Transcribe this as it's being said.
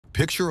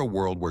Picture a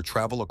world where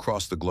travel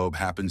across the globe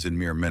happens in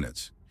mere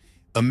minutes.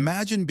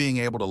 Imagine being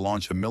able to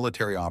launch a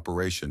military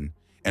operation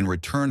and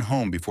return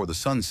home before the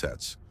sun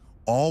sets,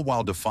 all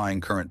while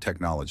defying current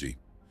technology.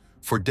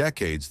 For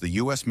decades, the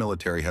U.S.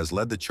 military has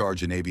led the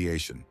charge in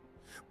aviation.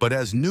 But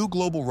as new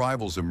global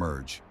rivals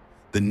emerge,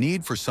 the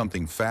need for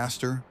something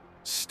faster,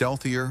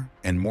 stealthier,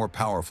 and more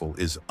powerful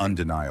is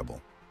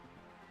undeniable.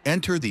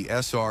 Enter the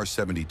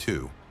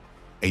SR-72,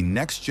 a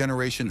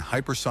next-generation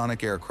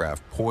hypersonic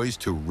aircraft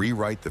poised to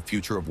rewrite the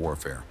future of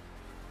warfare.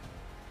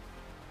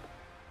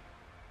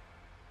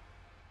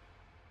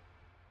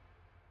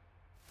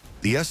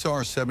 The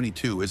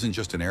SR-72 isn't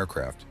just an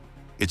aircraft,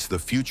 it's the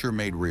future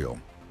made real.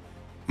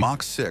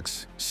 Mach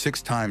 6,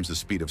 6 times the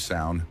speed of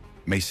sound,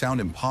 may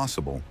sound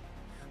impossible,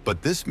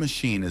 but this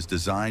machine is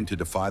designed to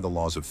defy the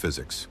laws of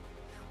physics.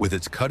 With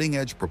its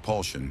cutting-edge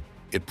propulsion,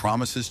 it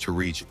promises to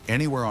reach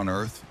anywhere on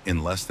Earth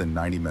in less than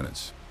 90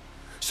 minutes.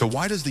 So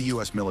why does the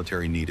U.S.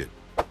 military need it?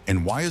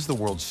 And why is the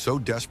world so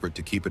desperate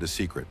to keep it a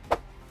secret?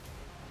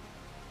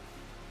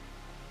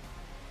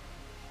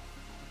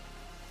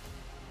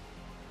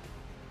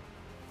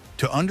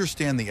 To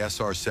understand the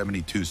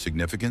SR-72's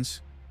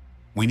significance,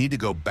 we need to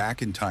go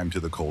back in time to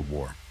the Cold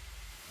War.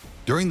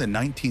 During the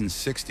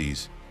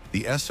 1960s,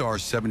 the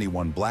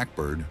SR-71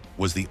 Blackbird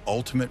was the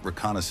ultimate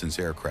reconnaissance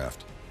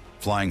aircraft,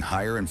 flying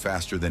higher and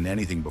faster than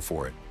anything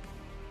before it.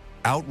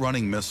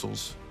 Outrunning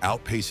missiles,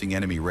 outpacing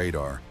enemy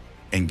radar,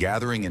 and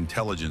gathering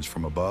intelligence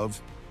from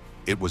above,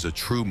 it was a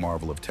true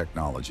marvel of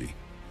technology.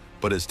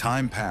 But as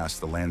time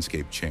passed, the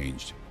landscape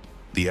changed.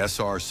 The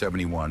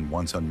SR-71,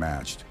 once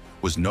unmatched,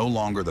 was no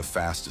longer the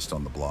fastest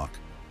on the block.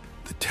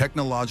 The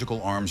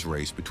technological arms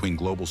race between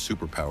global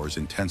superpowers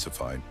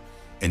intensified,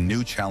 and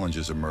new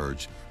challenges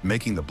emerged,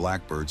 making the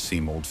Blackbird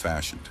seem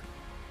old-fashioned.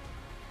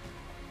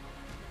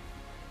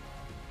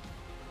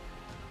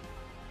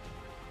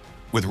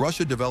 With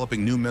Russia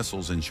developing new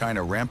missiles and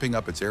China ramping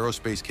up its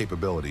aerospace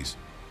capabilities,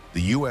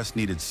 the U.S.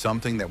 needed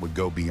something that would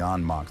go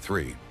beyond Mach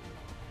 3.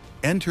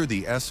 Enter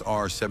the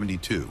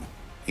SR-72,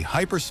 a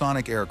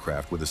hypersonic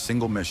aircraft with a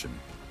single mission: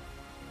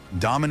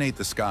 dominate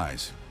the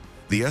skies.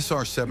 The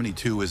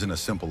SR-72 isn't a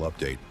simple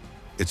update.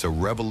 It's a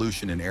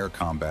revolution in air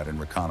combat and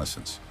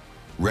reconnaissance,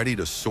 ready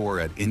to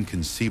soar at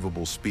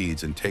inconceivable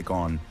speeds and take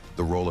on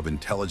the role of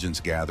intelligence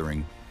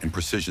gathering and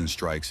precision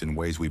strikes in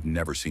ways we've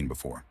never seen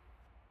before.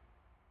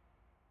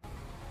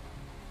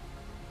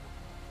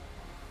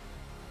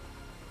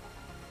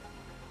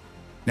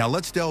 Now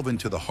let's delve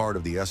into the heart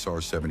of the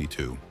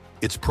SR-72,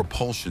 its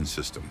propulsion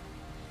system.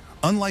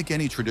 Unlike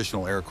any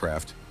traditional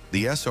aircraft,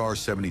 the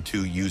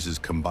SR-72 uses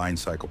combined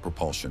cycle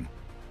propulsion.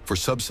 For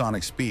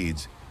subsonic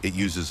speeds, it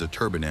uses a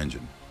turbine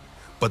engine.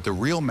 But the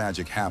real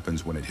magic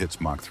happens when it hits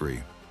Mach 3.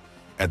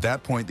 At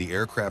that point, the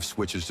aircraft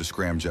switches to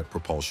scramjet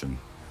propulsion,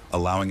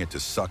 allowing it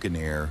to suck in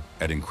air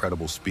at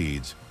incredible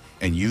speeds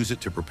and use it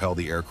to propel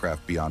the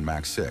aircraft beyond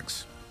Mach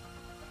 6.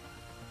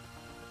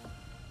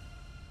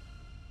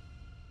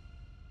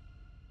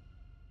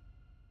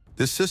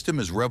 This system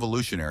is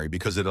revolutionary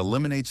because it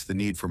eliminates the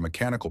need for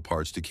mechanical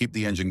parts to keep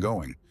the engine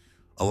going,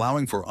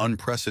 allowing for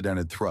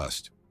unprecedented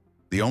thrust.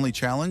 The only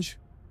challenge?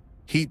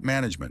 Heat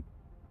management.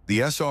 The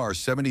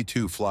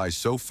SR-72 flies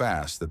so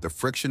fast that the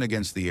friction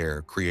against the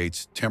air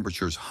creates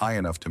temperatures high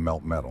enough to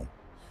melt metal.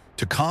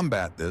 To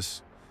combat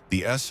this,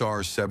 the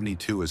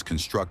SR-72 is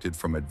constructed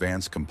from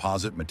advanced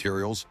composite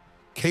materials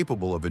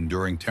capable of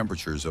enduring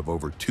temperatures of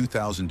over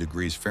 2,000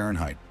 degrees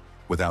Fahrenheit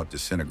without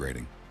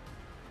disintegrating.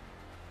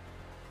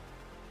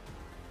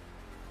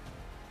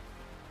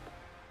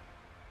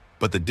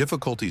 But the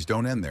difficulties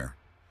don't end there.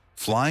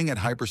 Flying at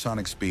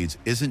hypersonic speeds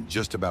isn't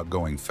just about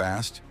going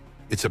fast,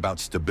 it's about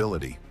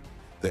stability.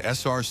 The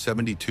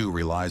SR-72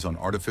 relies on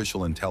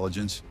artificial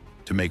intelligence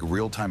to make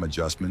real-time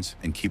adjustments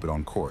and keep it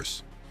on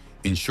course,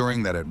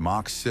 ensuring that at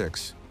Mach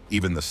 6,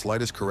 even the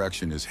slightest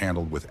correction is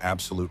handled with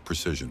absolute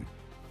precision.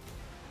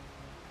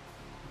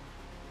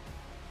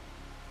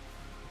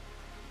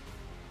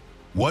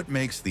 What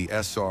makes the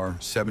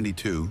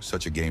SR-72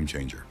 such a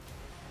game-changer?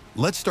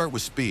 Let's start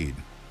with speed.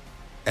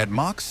 At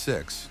Mach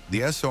 6, the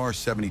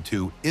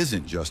SR-72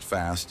 isn't just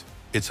fast,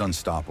 it's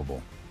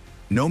unstoppable.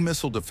 No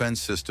missile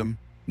defense system,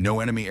 no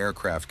enemy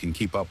aircraft can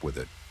keep up with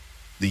it.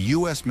 The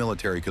U.S.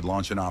 military could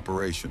launch an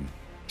operation,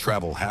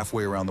 travel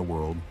halfway around the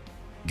world,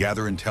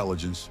 gather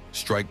intelligence,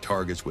 strike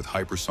targets with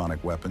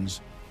hypersonic weapons,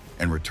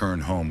 and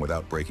return home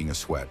without breaking a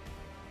sweat.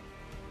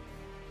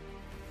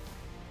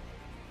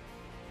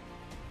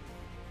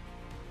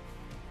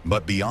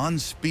 But beyond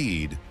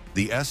speed,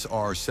 the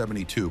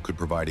SR-72 could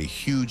provide a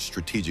huge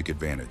strategic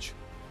advantage.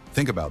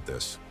 Think about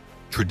this.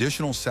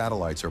 Traditional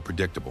satellites are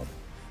predictable.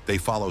 They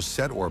follow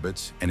set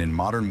orbits, and in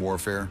modern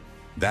warfare,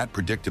 that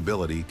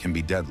predictability can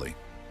be deadly.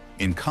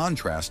 In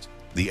contrast,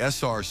 the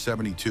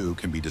SR-72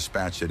 can be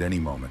dispatched at any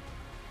moment,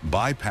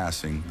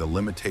 bypassing the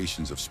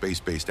limitations of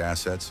space-based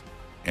assets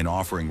and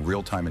offering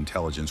real-time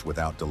intelligence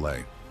without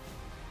delay.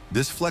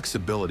 This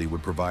flexibility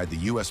would provide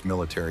the U.S.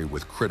 military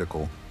with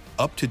critical,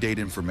 up-to-date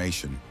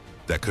information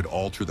that could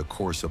alter the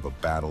course of a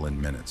battle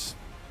in minutes.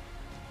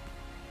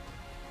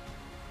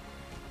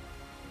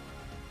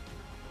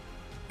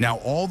 Now,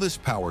 all this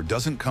power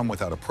doesn't come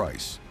without a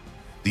price.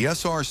 The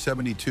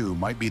SR-72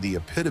 might be the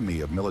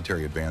epitome of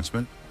military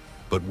advancement,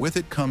 but with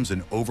it comes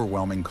an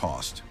overwhelming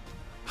cost.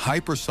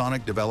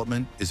 Hypersonic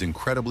development is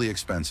incredibly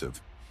expensive,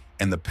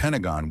 and the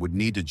Pentagon would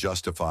need to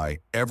justify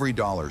every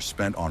dollar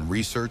spent on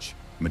research,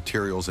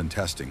 materials, and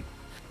testing.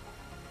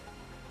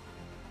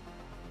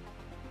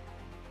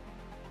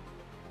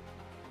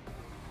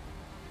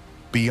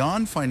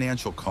 Beyond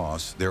financial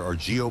costs, there are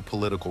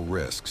geopolitical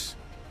risks.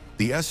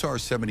 The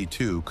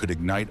SR-72 could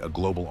ignite a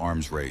global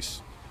arms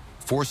race,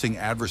 forcing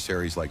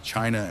adversaries like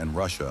China and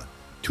Russia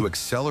to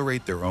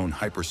accelerate their own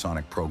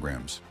hypersonic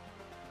programs.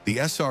 The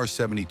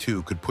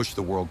SR-72 could push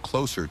the world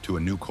closer to a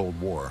new Cold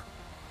War,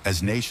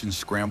 as nations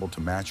scramble to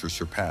match or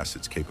surpass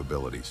its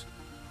capabilities.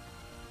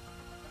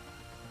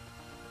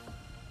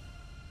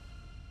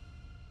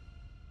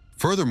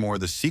 Furthermore,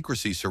 the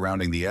secrecy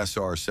surrounding the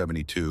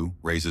SR-72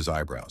 raises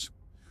eyebrows.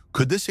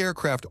 Could this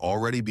aircraft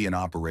already be in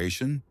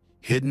operation,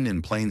 hidden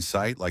in plain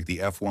sight like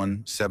the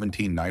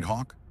F-117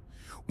 Nighthawk?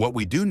 What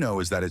we do know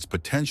is that its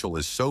potential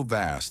is so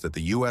vast that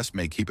the U.S.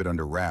 may keep it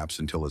under wraps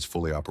until it's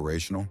fully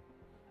operational,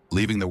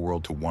 leaving the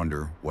world to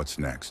wonder what's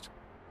next.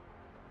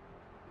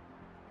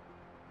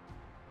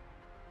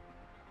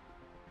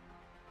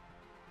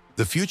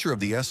 The future of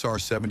the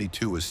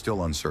SR-72 is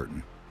still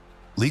uncertain.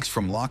 Leaks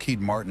from Lockheed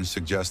Martin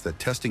suggest that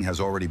testing has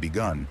already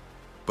begun,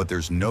 but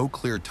there's no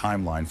clear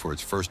timeline for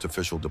its first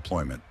official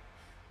deployment.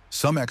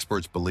 Some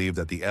experts believe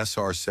that the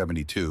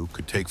SR-72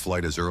 could take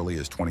flight as early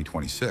as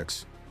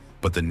 2026,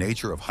 but the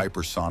nature of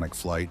hypersonic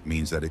flight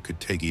means that it could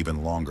take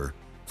even longer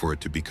for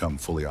it to become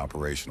fully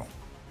operational.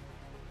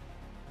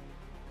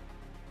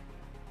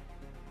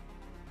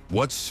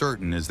 What's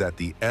certain is that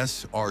the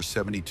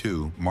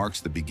SR-72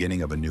 marks the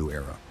beginning of a new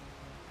era.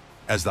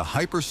 As the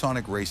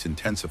hypersonic race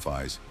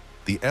intensifies,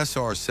 the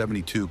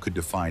SR-72 could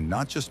define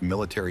not just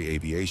military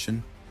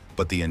aviation,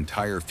 but the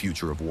entire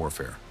future of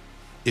warfare.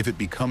 If it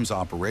becomes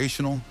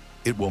operational,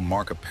 it will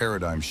mark a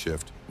paradigm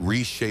shift,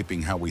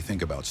 reshaping how we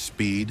think about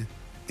speed,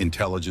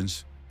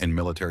 intelligence, and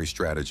military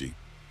strategy.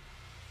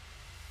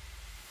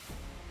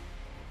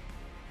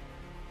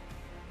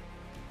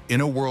 In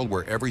a world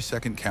where every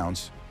second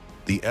counts,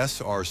 the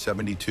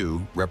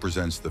SR-72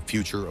 represents the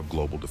future of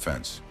global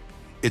defense.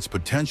 Its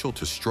potential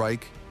to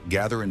strike,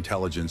 gather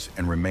intelligence,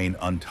 and remain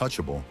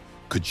untouchable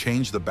could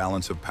change the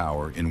balance of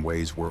power in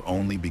ways we're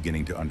only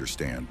beginning to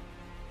understand.